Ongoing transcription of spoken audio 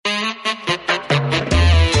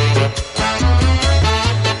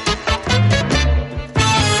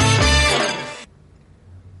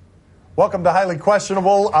Welcome to Highly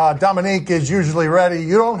Questionable. Domonique is usually ready.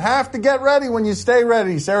 You don't have to get ready when you stay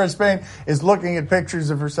ready. Sarah Spain is looking at pictures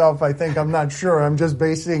of herself, I think. I'm not sure. I'm just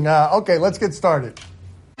basing. Okay, let's get started.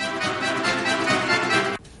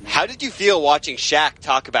 How did you feel watching Shaq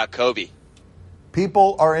talk about Kobe?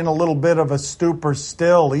 People are in a little bit of a stupor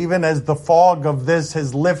still, even as the fog of this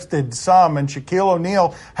has lifted some. And Shaquille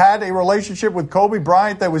O'Neal had a relationship with Kobe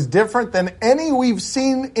Bryant that was different than any we've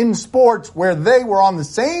seen in sports, where they were on the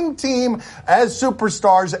same team as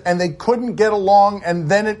superstars and they couldn't get along.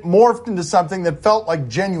 And then it morphed into something that felt like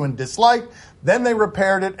genuine dislike. Then they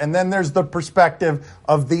repaired it, and then there's the perspective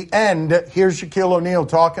of the end. Here's Shaquille O'Neal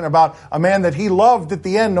talking about a man that he loved at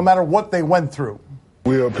the end, no matter what they went through.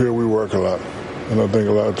 We up here, we work a lot. And I think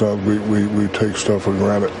a lot of times we take stuff for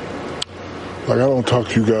granted. Like, I don't talk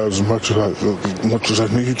to you guys as much as I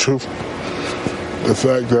need to. The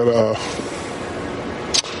fact that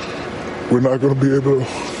we're not going to be able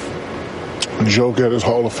to joke at his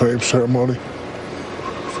Hall of Fame ceremony.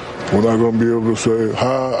 We're not going to be able to say,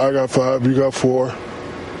 hi, I got 5, you got 4.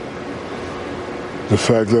 The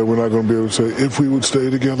fact that we're not going to be able to say, if we would stay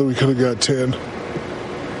together, we could have got 10.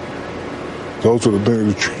 Those are the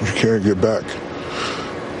things that you can't get back.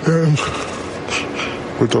 And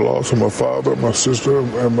with the loss of my father, my sister,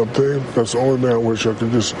 and my thing, that's the only thing I wish I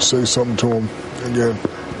could just say something to him again.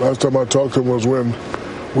 Last time I talked to him was when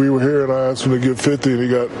we were here and I asked him to get 50 and he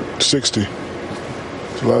got 60.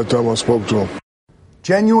 It's the last time I spoke to him.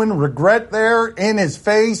 Genuine regret there in his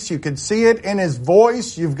face. You can see it in his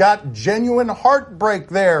voice. You've got genuine heartbreak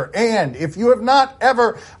there. And if you have not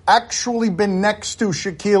ever actually been next to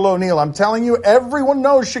Shaquille O'Neal, I'm telling you, everyone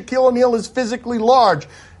knows Shaquille O'Neal is physically large.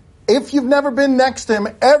 If you've never been next to him,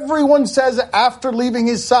 everyone says after leaving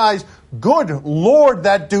his size, good Lord,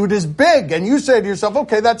 that dude is big. And you say to yourself,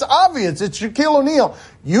 okay, that's obvious. It's Shaquille O'Neal.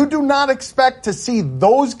 You do not expect to see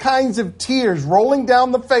those kinds of tears rolling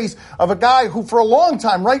down the face of a guy who for a long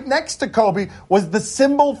time, right next to Kobe, was the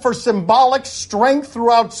symbol for symbolic strength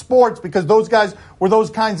throughout sports, because those guys were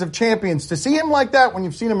those kinds of champions. To see him like that, when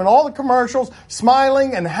you've seen him in all the commercials,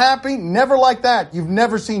 smiling and happy, never like that. You've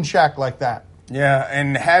never seen Shaq like that. Yeah,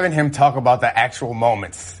 and having him talk about the actual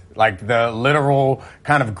moments, like the literal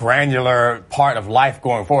kind of granular part of life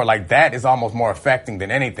going forward, like that is almost more affecting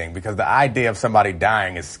than anything, because the idea of somebody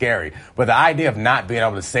dying is scary. But the idea of not being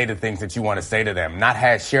able to say the things that you want to say to them,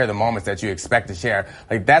 not share the moments that you expect to share,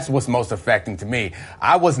 like that's what's most affecting to me.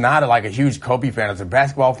 I was not a huge Kobe fan. I was a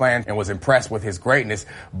basketball fan and was impressed with his greatness.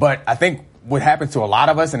 But I think what happens to a lot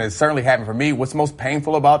of us, and it certainly happened for me, what's most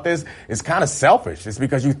painful about this is kind of selfish. It's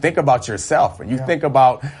because you think about yourself and you think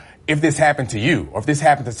about if this happened to you or if this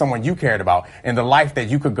happened to someone you cared about and the life that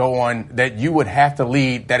you could go on that you would have to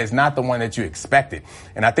lead that is not the one that you expected.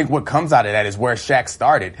 And I think what comes out of that is where Shaq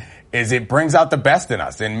started, is it brings out the best in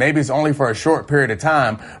us. And maybe it's only for a short period of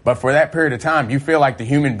time, but for that period of time, you feel like the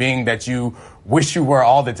human being that you wish you were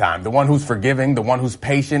all the time, the one who's forgiving, the one who's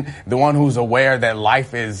patient, the one who's aware that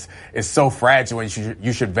life is so fragile and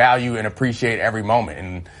you should value and appreciate every moment.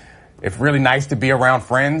 And it's really nice to be around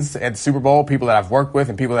friends at the Super Bowl, people that I've worked with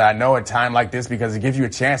and people that I know at a time like this, because it gives you a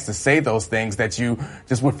chance to say those things that you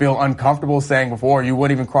just would feel uncomfortable saying before, you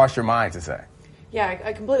wouldn't even cross your mind to say. Yeah,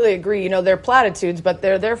 I completely agree. You know, they're platitudes, but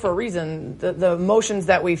they're there for a reason. The emotions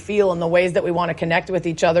that we feel and the ways that we want to connect with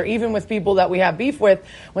each other, even with people that we have beef with,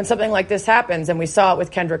 when something like this happens. And we saw it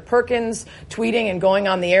with Kendrick Perkins tweeting and going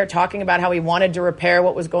on the air talking about how he wanted to repair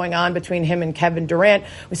what was going on between him and Kevin Durant.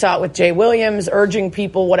 We saw it with Jay Williams urging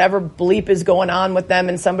people, whatever bleep is going on with them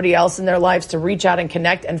and somebody else in their lives, to reach out and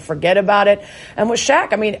connect and forget about it. And with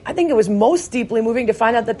Shaq, I mean, I think it was most deeply moving to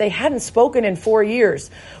find out that they hadn't spoken in 4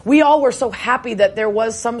 years. We all were so happy that there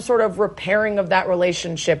was some sort of repairing of that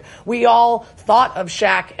relationship. We all thought of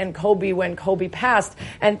Shaq and Kobe when Kobe passed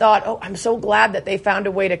and thought, oh, I'm so glad that they found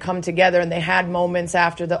a way to come together, and they had moments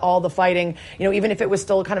after all the fighting, you know, even if it was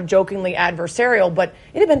still kind of jokingly adversarial, but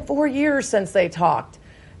it had been 4 years since they talked.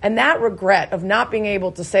 And that regret of not being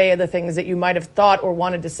able to say the things that you might have thought or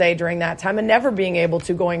wanted to say during that time and never being able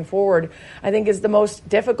to going forward, I think is the most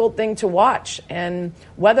difficult thing to watch. And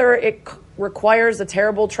whether it requires a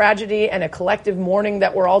terrible tragedy and a collective mourning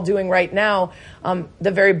that we're all doing right now, the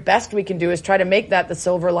very best we can do is try to make that the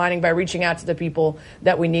silver lining by reaching out to the people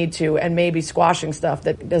that we need to and maybe squashing stuff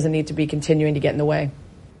that doesn't need to be continuing to get in the way.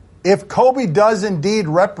 If Kobe does indeed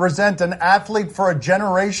represent an athlete for a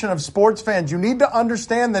generation of sports fans, you need to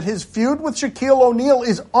understand that his feud with Shaquille O'Neal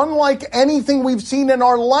is unlike anything we've seen in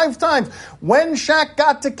our lifetimes. When Shaq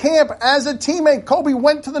got to camp as a teammate, Kobe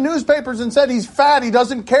went to the newspapers and said he's fat, he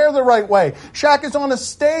doesn't care the right way. Shaq is on a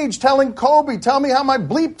stage telling Kobe, tell me how my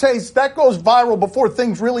bleep tastes. That goes viral before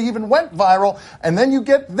things really even went viral. And then you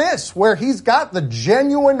get this, where he's got the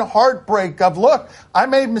genuine heartbreak of, look, I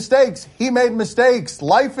made mistakes, he made mistakes.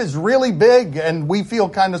 Life is really big, and we feel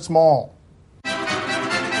kind of small.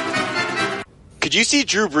 Could you see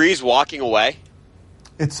Drew Brees walking away?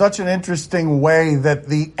 It's such an interesting way that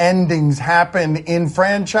the endings happen in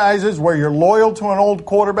franchises where you're loyal to an old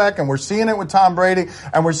quarterback, and we're seeing it with Tom Brady,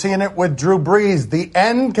 and we're seeing it with Drew Brees. The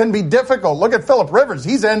end can be difficult. Look at Phillip Rivers.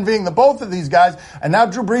 He's envying the both of these guys, and now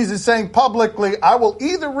Drew Brees is saying publicly, I will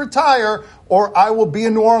either retire or I will be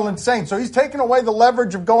a New Orleans Saint. So he's taking away the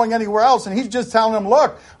leverage of going anywhere else, and he's just telling them,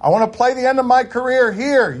 look, I want to play the end of my career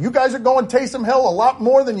here. You guys are going Taysom Hill a lot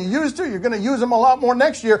more than you used to. You're going to use him a lot more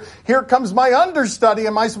next year. Here comes my understudy.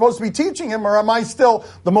 Am I supposed to be teaching him, or am I still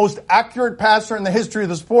the most accurate passer in the history of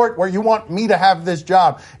the sport where you want me to have this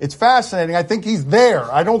job? It's fascinating. I think he's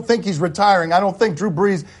there. I don't think he's retiring. I don't think Drew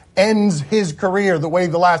Brees ends his career the way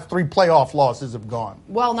the last 3 playoff losses have gone.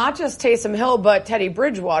 Well, not just Taysom Hill, but Teddy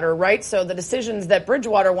Bridgewater, right? So the decisions that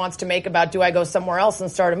Bridgewater wants to make about, do I go somewhere else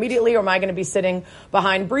and start immediately, or am I going to be sitting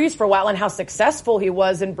behind Brees for a while, and how successful he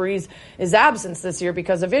was in Brees' absence this year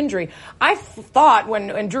because of injury. I thought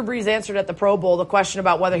when Drew Brees answered at the Pro Bowl the question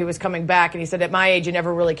about whether he was coming back, and he said, at my age, you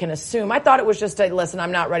never really can assume. I thought it was just a, listen,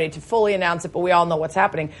 I'm not ready to fully announce it, but we all know what's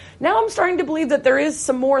happening. Now I'm starting to believe that there is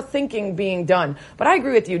some more thinking being done. But I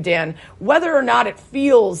agree with you, Dan. Whether or not it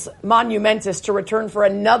feels monumentous to return for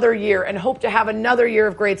another year and hope to have another year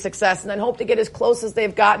of great success, and then hope to get as close as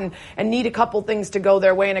they've gotten and need a couple things to go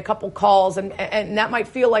their way and a couple calls, and that might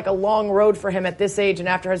feel like a long road for him at this age and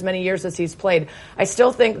after as many years as he's played. I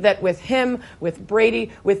still think that with him, with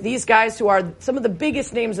Brady, with these guys who are some of the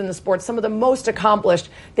biggest names in the sport, some of the most accomplished,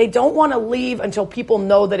 they don't want to leave until people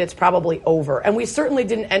know that it's probably over. And we certainly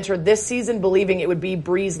didn't enter this season believing it would be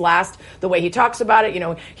Brees last, the way he talks about it. You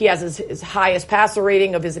know, he has his highest passer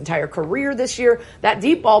rating of his entire career this year. That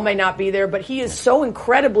deep ball may not be there, but he is so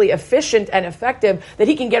incredibly efficient and effective that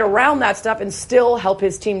he can get around that stuff and still help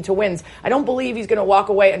his team to wins. I don't believe he's going to walk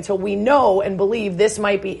away until we know and believe this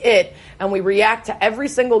might be it, and we react to every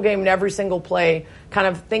single game and every single play kind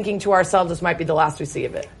of thinking to ourselves this might be the last we see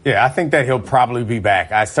of it. Yeah, I think that he'll probably be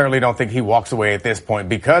back. I certainly don't think he walks away at this point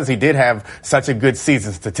because he did have such a good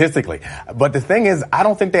season statistically. But the thing is, I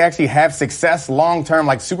don't think they actually have success long-term,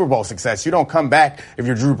 like Super Bowl success. You don't come back if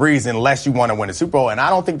you're Drew Brees unless you want to win a Super Bowl. And I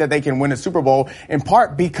don't think that they can win a Super Bowl in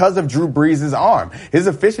part because of Drew Brees' arm. His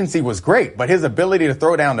efficiency was great, but his ability to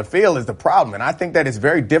throw down the field is the problem. And I think that it's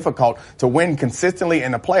very difficult to win consistently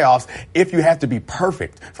in the playoffs if you have to be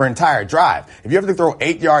perfect for an entire drive. If you have to throw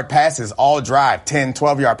 8-yard passes all drive, 10,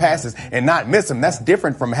 12-yard passes, and not miss them, that's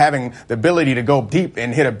different from having the ability to go deep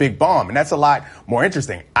and hit a big bomb. And that's a lot more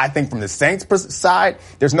interesting. I think from the Saints' side,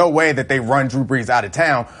 there's no way that they run Drew Brees out of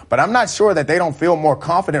town, but I'm not sure that they don't feel more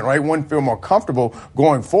confident or they wouldn't feel more comfortable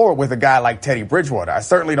going forward with a guy like Teddy Bridgewater. I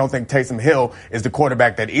certainly don't think Taysom Hill is the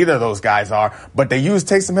quarterback that either of those guys are, but they use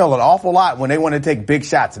Taysom Hill an awful lot when they want to take big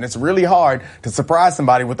shots, and it's really hard to surprise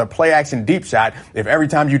somebody with a play-action deep shot if every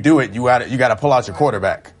time you do it, you got to pull out your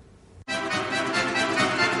quarterback.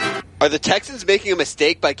 Are the Texans making a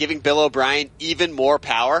mistake by giving Bill O'Brien even more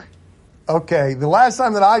power? Okay, the last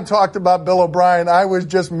time that I talked about Bill O'Brien, I was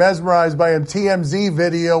just mesmerized by a TMZ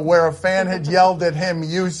video where a fan had yelled at him,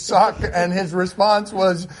 "You suck," and his response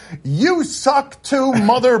was, "You suck too,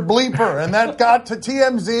 mother bleeper." And that got to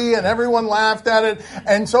TMZ and everyone laughed at it.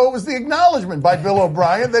 And so it was the acknowledgement by Bill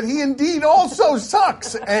O'Brien that he indeed also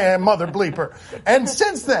sucks, mother bleeper. And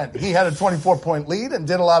since then, he had a 24-point lead and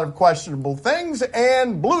did a lot of questionable things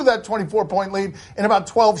and blew that 24-point lead in about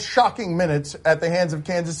 12 shocking minutes at the hands of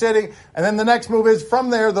Kansas City. And then the next move is,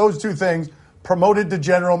 from there, those two things, promoted to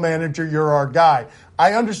general manager, you're our guy.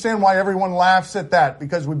 I understand why everyone laughs at that,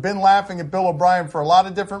 because we've been laughing at Bill O'Brien for a lot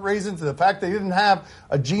of different reasons. The fact they didn't have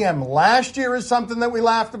a GM last year is something that we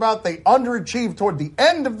laughed about. They underachieved toward the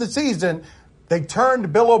end of the season. They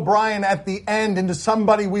turned Bill O'Brien at the end into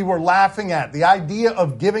somebody we were laughing at. The idea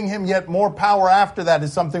of giving him yet more power after that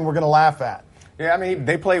is something we're going to laugh at. Yeah, I mean,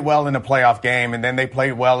 they played well in a playoff game, and then they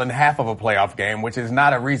played well in half of a playoff game, which is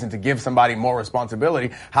not a reason to give somebody more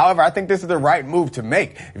responsibility. However, I think this is the right move to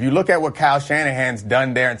make. If you look at what Kyle Shanahan's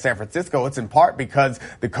done there in San Francisco, it's in part because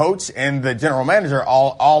the coach and the general manager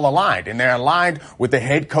are all aligned, and they're aligned with the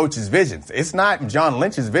head coach's visions. It's not John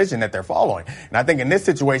Lynch's vision that they're following. And I think in this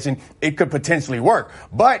situation, it could potentially work.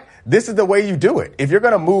 But this is the way you do it. If you're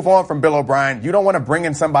going to move on from Bill O'Brien, you don't want to bring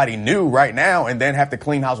in somebody new right now and then have to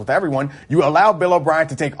clean house with everyone. You allow Bill O'Brien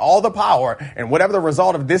to take all the power, and whatever the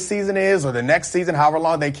result of this season is or the next season, however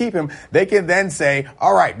long they keep him, they can then say,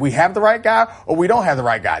 all right, we have the right guy or we don't have the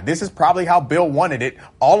right guy. This is probably how Bill wanted it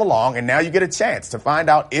all along, and now you get a chance to find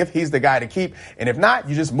out if he's the guy to keep. And if not,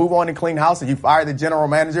 you just move on and clean house and you fire the general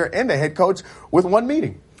manager and the head coach with one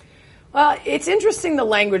meeting. Well, it's interesting the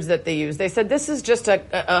language that they use. They said this is just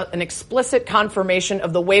an explicit confirmation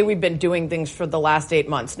of the way we've been doing things for the last 8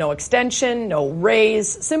 months. No extension, no raise,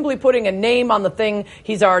 simply putting a name on the thing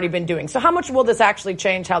he's already been doing. So how much will this actually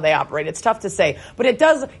change how they operate? It's tough to say. But it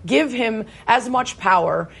does give him as much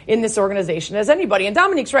power in this organization as anybody. And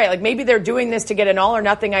Domonique's right. Like, maybe they're doing this to get an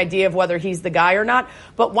all-or-nothing idea of whether he's the guy or not.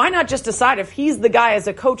 But why not just decide if he's the guy as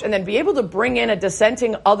a coach and then be able to bring in a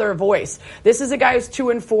dissenting other voice? This is a guy who's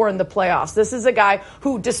 2-4 in the playoffs. This is a guy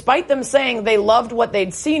who, despite them saying they loved what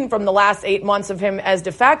they'd seen from the last 8 months of him as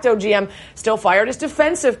de facto GM, still fired his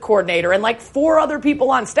defensive coordinator and like 4 other people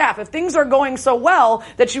on staff. If things are going so well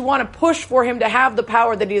that you want to push for him to have the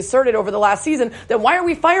power that he asserted over the last season, then why are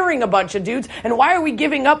we firing a bunch of dudes? And why are we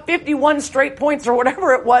giving up 51 straight points or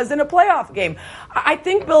whatever it was in a playoff game? I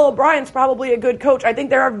think Bill O'Brien's probably a good coach. I think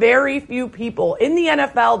there are very few people in the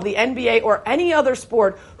NFL, the NBA, or any other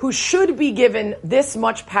sport who should be given this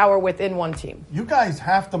much power within one team. You guys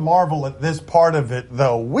have to marvel at this part of it,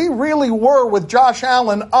 though. We really were with Josh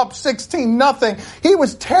Allen up 16-0. He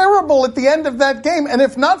was terrible at the end of that game, and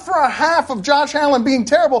if not for a half of Josh Allen being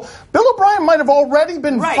terrible, Bill O'Brien might have already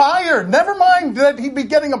been fired. Never mind that he'd be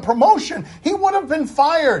getting a promotion. He would have been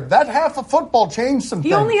fired. That half of football changed some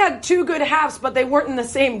things. He only had 2 good halves, but they weren't in the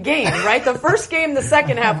same game, right? The first game, the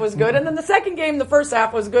second half was good, and then the second game, the first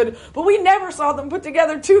half was good, but we never saw them put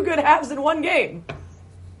together 2 good halves in one game.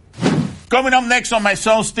 Coming up next on my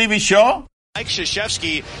son Stevie show. Mike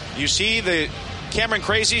Krzyzewski, you see the Cameron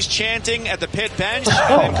Crazies chanting at the pit bench,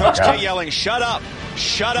 and Coach K yelling, "Shut up,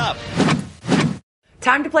 shut up."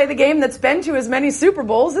 Time to play the game that's been to as many Super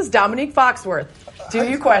Bowls as Domonique Foxworth. Do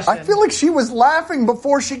you question? I feel like she was laughing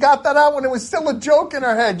before she got that out when it was still a joke in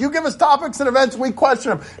her head. You give us topics and events, we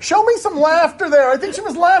question them. Show me some laughter there. I think she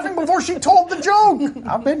was laughing before she told the joke.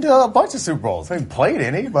 I've been to a bunch of Super Bowls. I haven't played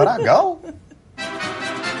any, but I go.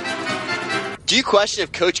 Do you question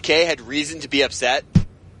if Coach K had reason to be upset?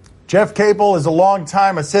 Jeff Capel is a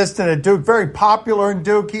longtime assistant at Duke, very popular in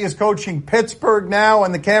Duke. He is coaching Pittsburgh now,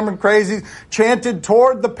 and the Cameron Crazies chanted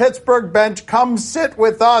toward the Pittsburgh bench, "Come sit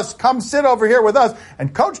with us. Come sit over here with us."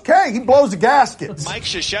 And Coach K, he blows the gaskets. Mike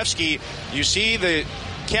Krzyzewski, you see the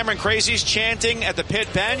Cameron Crazies chanting at the pit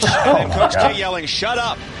bench, and Coach K yelling, "Shut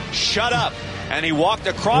up, shut up." And he walked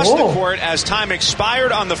across the court as time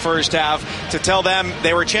expired on the first half to tell them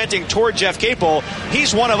they were chanting toward Jeff Capel,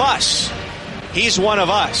 "He's one of us. He's one of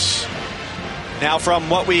us." Now, from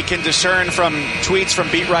what we can discern from tweets from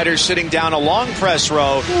beat writers sitting down a long press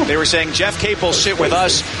row, they were saying, "Jeff Capel, sit with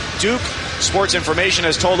us." Duke Sports Information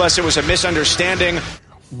has told us it was a misunderstanding.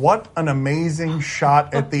 What an amazing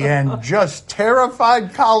shot at the end. Just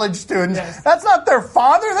terrified college students. Yes. That's not their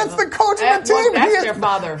father. That's the coach of the team. That's their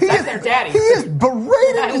father. That's their daddy. He is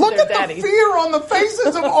berated. Look at the fear on the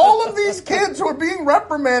faces of all of these kids who are being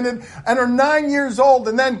reprimanded and are 9 years old.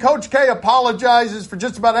 And then Coach K apologizes for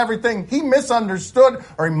just about everything. He misunderstood,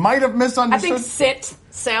 or he might have misunderstood. I think sit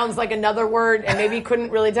sounds like another word, and maybe he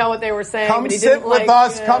couldn't really tell what they were saying. Come but he sit didn't with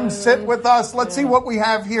us. Come sit with us. Let's see what we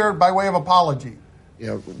have here by way of apology. You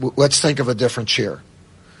know, let's think of a different cheer.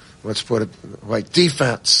 Let's put it like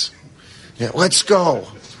defense. Yeah, let's go.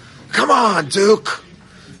 Come on, Duke.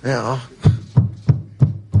 You know,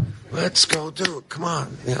 let's go, Duke. Come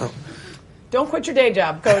on. You know. Don't quit your day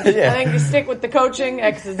job, Coach. I think you stick with the coaching,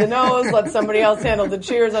 X's and O's, let somebody else handle the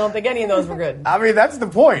cheers. I don't think any of those were good. I mean, that's the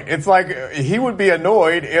point. It's like he would be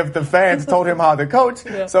annoyed if the fans told him how to coach.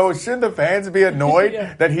 Yeah. So shouldn't the fans be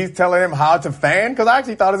annoyed that he's telling them how to fan? Because I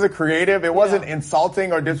actually thought as a creative, it wasn't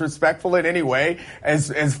insulting or disrespectful in any way.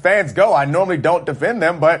 As fans go, I normally don't defend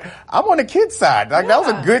them, but I'm on the kid's side. Like, that was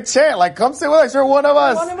a good chant. Like, come sit with us. You're one of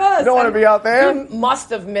us. One of us. You don't want to be out there. He must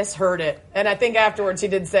have misheard it. And I think afterwards he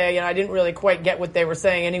did say, I didn't really quite get what they were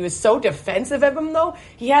saying. And he was so defensive of him, though.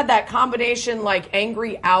 He had that combination, like,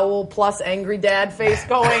 angry owl plus angry dad face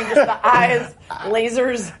going, just the eyes,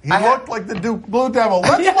 lasers. He looked like the Duke Blue Devil.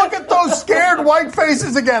 Let's look at those scared white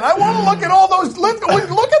faces again. I want to look at all those. Look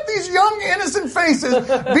at these young, innocent faces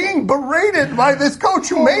being berated by this coach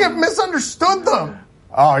who may have misunderstood them.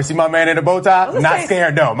 Oh, you see my man in the bow tie? Not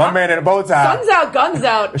scared, though. My man in the bow tie. Guns out, guns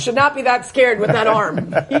out. Should not be that scared with that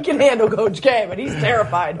arm. He can handle Coach K, but he's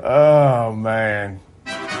terrified. Oh, man.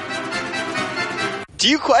 Do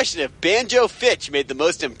you question if Banjo Fitch made the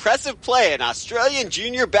most impressive play in Australian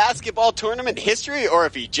junior basketball tournament history, or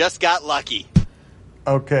if he just got lucky?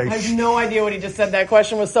 Okay. I have no idea what he just said. That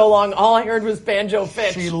question was so long. All I heard was Banjo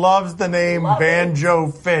Fitch. She loves the name Banjo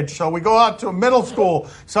Fitch. So we go out to a middle school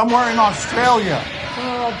somewhere in Australia.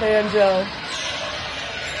 Oh, Banjo.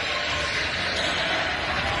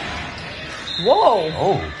 Whoa.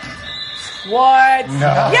 Oh. What?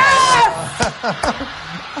 No. Yes!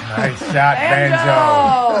 Nice shot,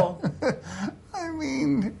 Banjo. I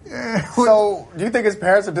mean, so do you think his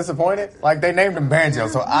parents are disappointed? Like, they named him Banjo,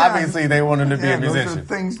 so obviously they want him to be a musician. Those are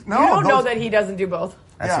things, you don't know that he doesn't do both.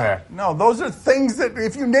 That's fair. No, those are things that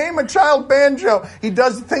if you name a child Banjo, he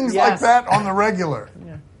does things like that on the regular.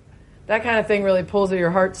 Yeah. That kind of thing really pulls at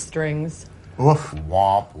your heartstrings. Oof.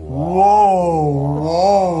 Womp, womp. Whoa.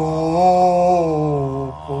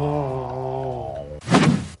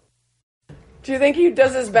 Do you think he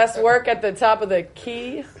does his best work at the top of the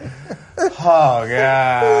key? Oh,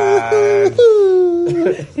 God.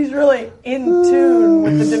 He's really in tune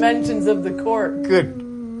with the dimensions of the court.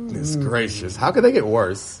 Goodness gracious. How could they get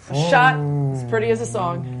worse? A shot as pretty as a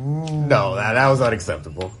song. No, that was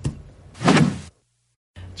unacceptable.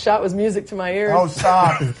 Shot was music to my ears. Oh,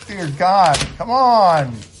 stop. Dear God. Come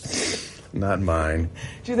on. Not mine.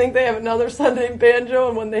 Do you think they have another son named Banjo,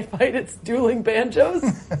 and when they fight, it's dueling banjos?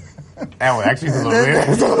 That one actually is a little weird.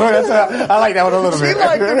 I like that one a little bit. She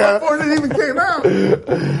liked it before it even came out.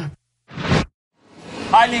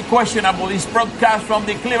 Highly questionable this broadcast from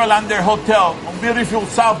the Clevelander Hotel on beautiful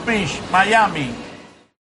South Beach, Miami.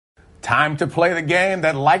 Time to play the game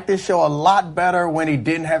that liked this show a lot better when he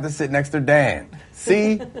didn't have to sit next to Dan.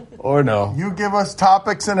 See or no? You give us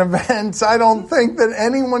topics and events. I don't think that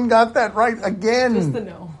anyone got that right again. Just the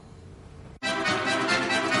no.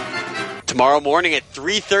 Tomorrow morning at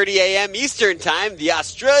 3:30 a.m. Eastern Time, the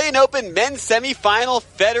Australian Open men's semifinal,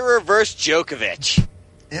 Federer versus Djokovic.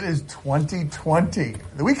 It is 2020.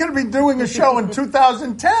 We could be doing a show in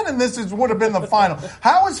 2010, and this would have been the final.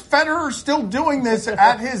 How is Federer still doing this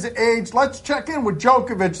at his age? Let's check in with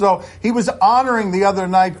Djokovic, though. He was honoring the other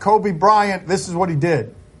night Kobe Bryant. This is what he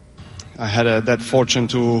did. I had that fortune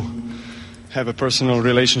to have a personal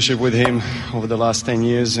relationship with him over the last 10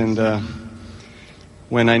 years, and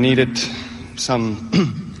when I needed some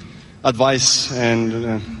advice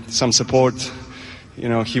and some support, you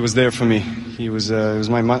know, he was there for me. He was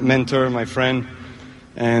my mentor, my friend,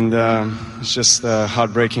 and it's just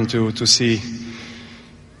heartbreaking to see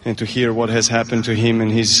and to hear what has happened to him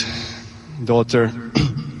and his daughter.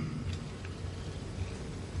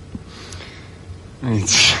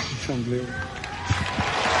 It's unbelievable.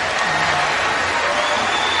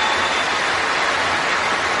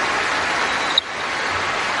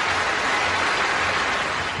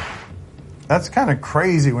 That's kind of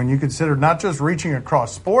crazy when you consider not just reaching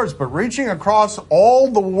across sports, but reaching across all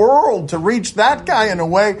the world to reach that guy in a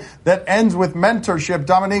way that ends with mentorship.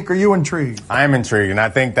 Domonique, are you intrigued? I am intrigued, and I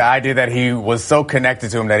think the idea that he was so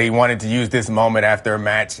connected to him that he wanted to use this moment after a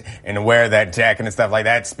match and wear that jacket and stuff like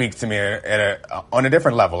that speaks to me on a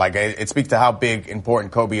different level. Like, it speaks to how big,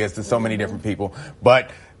 important Kobe is to so many different people.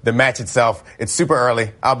 But the match itself, it's super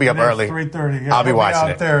early. I'll be up early. 3:30. Yeah, I'll be watching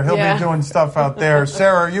out there. He'll be doing stuff out there.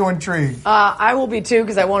 Sarah, are you intrigued? I will be too,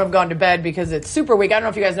 because I won't have gone to bed because it's Super Week. I don't know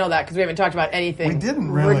if you guys know that because we haven't talked about anything. We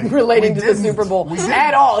didn't really relating to the Super Bowl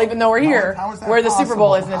at all, even though we're here how is that where the Super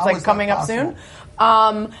Bowl is, possible? and it's like coming up soon.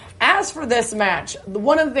 As for this match,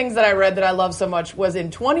 one of the things that I read that I love so much was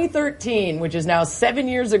in 2013, which is now 7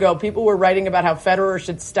 years ago, people were writing about how Federer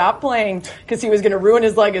should stop playing because he was going to ruin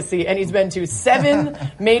his legacy, and he's been to 7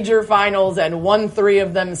 major finals and won 3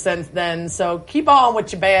 of them since then. So keep on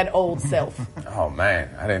with your bad old self. Oh,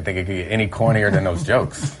 man. I didn't think it could get any cornier than those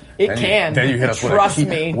jokes. It can. Then you hit us Trust with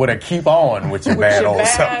me. With a keep on with your bad old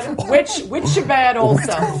self. Which your bad old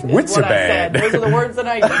self? Which is your what I said. bad. Those are the words that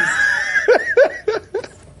I used.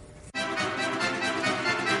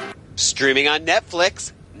 Streaming on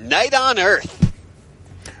Netflix, Night on Earth.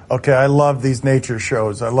 Okay, I love these nature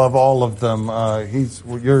shows. I love all of them.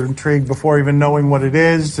 You're intrigued before even knowing what it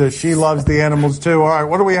is. She loves the animals too. All right,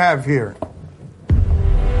 what do we have here?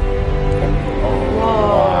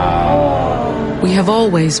 have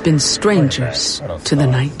always been strangers to the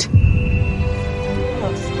night.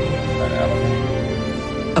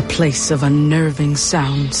 A place of unnerving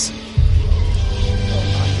sounds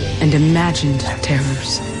and imagined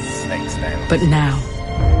terrors. But now,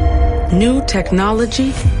 new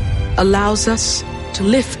technology allows us to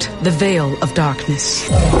lift the veil of darkness.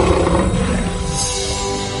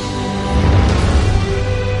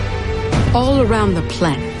 All around the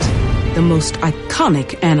planet, the most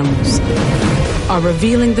iconic animals are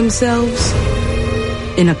revealing themselves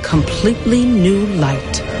in a completely new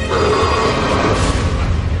light.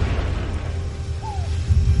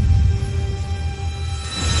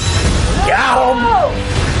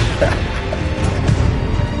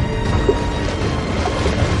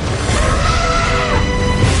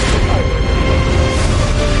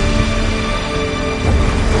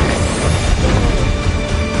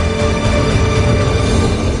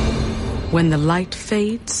 When the light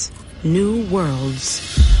fades, new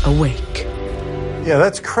worlds awake. Yeah,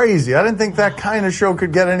 that's crazy. I didn't think that kind of show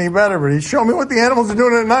could get any better, but he's showing me what the animals are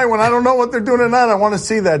doing at night. When I don't know what they're doing at night, I want to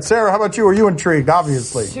see that. Sarah, how about you? Are you intrigued,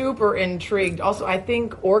 obviously? Super intrigued. Also, I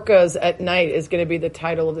think Orcas at Night is going to be the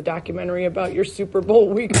title of the documentary about your Super Bowl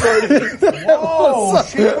week party. Whoa,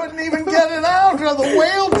 she couldn't even get it out of the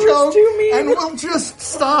whale joke, and we'll just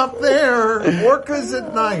stop there. Orcas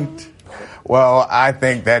at Night. Well, I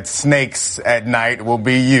think that snakes at night will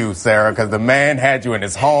be you, Sarah, because the man had you in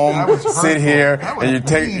his home, sit here,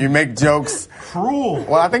 and you make jokes. Cruel.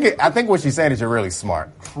 Well, I think what she's saying is you're really smart.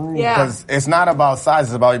 Cruel. Yeah. Because it's not about size,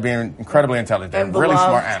 it's about you being incredibly intelligent. They're And really beloved.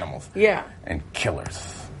 smart animals. Yeah. And killers,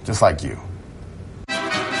 just like you.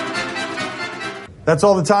 That's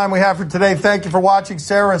all the time we have for today. Thank you for watching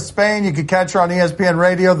Sarah Spain. You can catch her on ESPN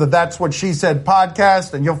Radio, the That's What She Said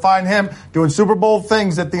podcast, and you'll find him doing Super Bowl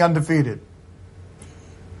things at The Undefeated.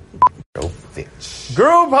 Go Fitch.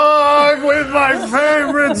 Group hug with my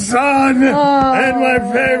favorite son and my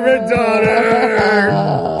favorite daughter.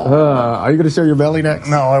 Are you going to show your belly next?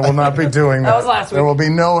 No, I will not be doing that. That was last week. There will be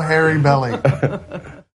no hairy belly.